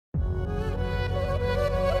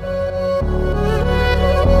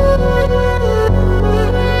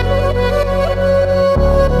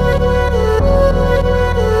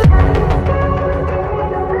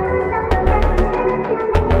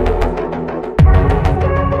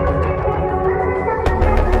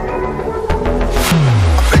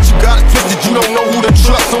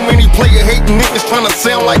niggas tryna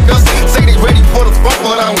sound like us. Say they ready for the funk,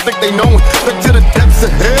 but I don't think they know it. Straight to the depths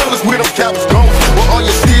of hell is where them cowards going. Well, all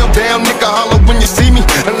you still down, nigga, holler when you see me.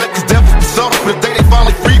 And let these devils be sorry for the day they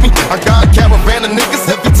finally free me. I got a caravan of niggas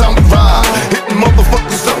every time we ride, hitting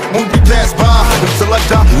motherfuckers up when we pass by. Until I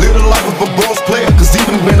die, live the life of a boss player. Cause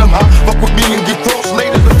even when I'm high, fuck with me and get crossed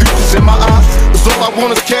later. The future's in my eyes. Cause all I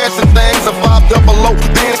want is cash and things. A 5 double O,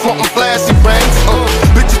 bands wantin' flashy rings.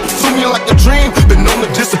 Bitches pursue me like a dream. Been known to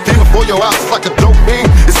disappear before your eyes like a dope fiend.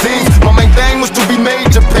 It seems my main thing was to be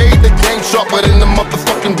major, paid. The game sharper than the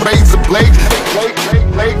motherfucking razor blade.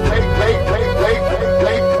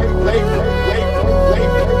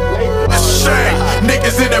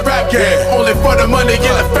 Niggas in the rap game, only for the money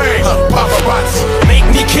and the fame. Paparazzi. Make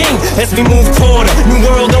me king as we move toward a new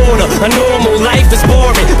world order. A normal life is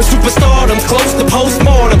boring, but superstardom's close to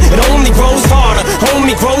postmortem. It only grows harder,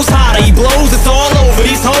 homie grows hotter. He blows, it's all over,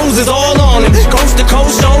 these hoes is all on him. Coast to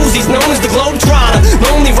coast shows, he's known as the Globetrotter.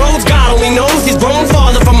 Lonely roads, God only knows he's grown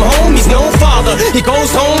farther from home. He's no father, he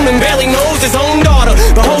goes home and barely knows his own daughter.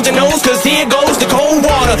 But hold your nose, cause here goes the cold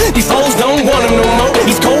water. These hoes don't want him no more,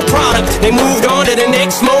 he's cold product. They moved on to the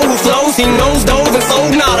next mo who flows. He knows those and so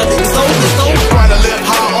nada. Trying to live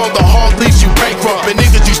high on the hard leaves, you bankrupt. And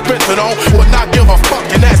niggas you spent it on will not give a fuck,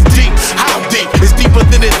 and that's deep. How deep? It's deeper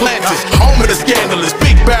than Atlantis. Home of the scandalous,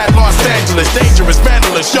 big bad Los Angeles, dangerous,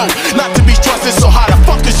 vandalous. Yo, not to be trusted, so how the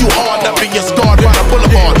fuck is you hard up being scarred by the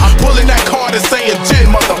boulevard? I'm pulling that card and saying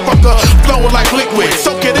gin, motherfucker. Flowing like liquid,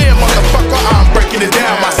 soak it in, motherfucker. I'm breaking it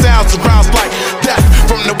down. My sounds and grounds like death.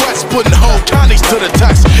 From the west, putting whole counties to the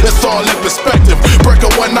text. It's all in perspective. Break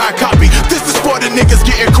a 1-9 copy. This is for the niggas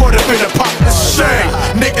getting caught up in the pop. Shame.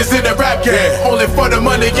 Niggas in the rap game, only for the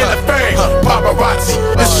money and the fame. Paparazzi.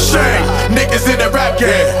 It's a shame. Niggas in the rap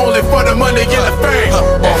game, only for the money and the fame.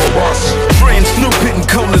 Paparazzi. Friends, Snoop hitting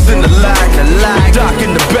corners in the lag. Doc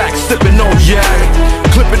in the back, sipping on yak.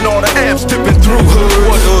 Clipping all the amps, dipping through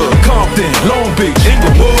hood. Compton, Long Beach,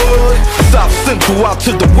 Inglewood. South Central out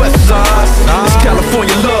to the west side. It's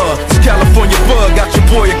California love, it's California bug. Got your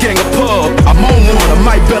boy a gang of pub. I'm on one, I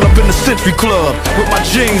might bell up in the Century Club with my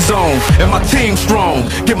jeans on and my team strong.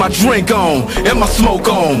 Get my drink on and my smoke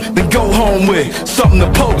on, then go home with something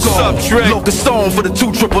to poke on. Locust on for the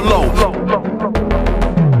 2 triple O.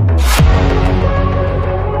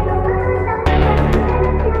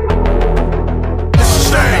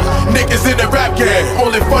 Niggas in the rap game,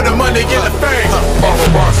 only for the money and the fame.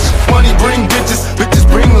 Money bring bitches, bitches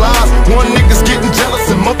bring lies. One nigga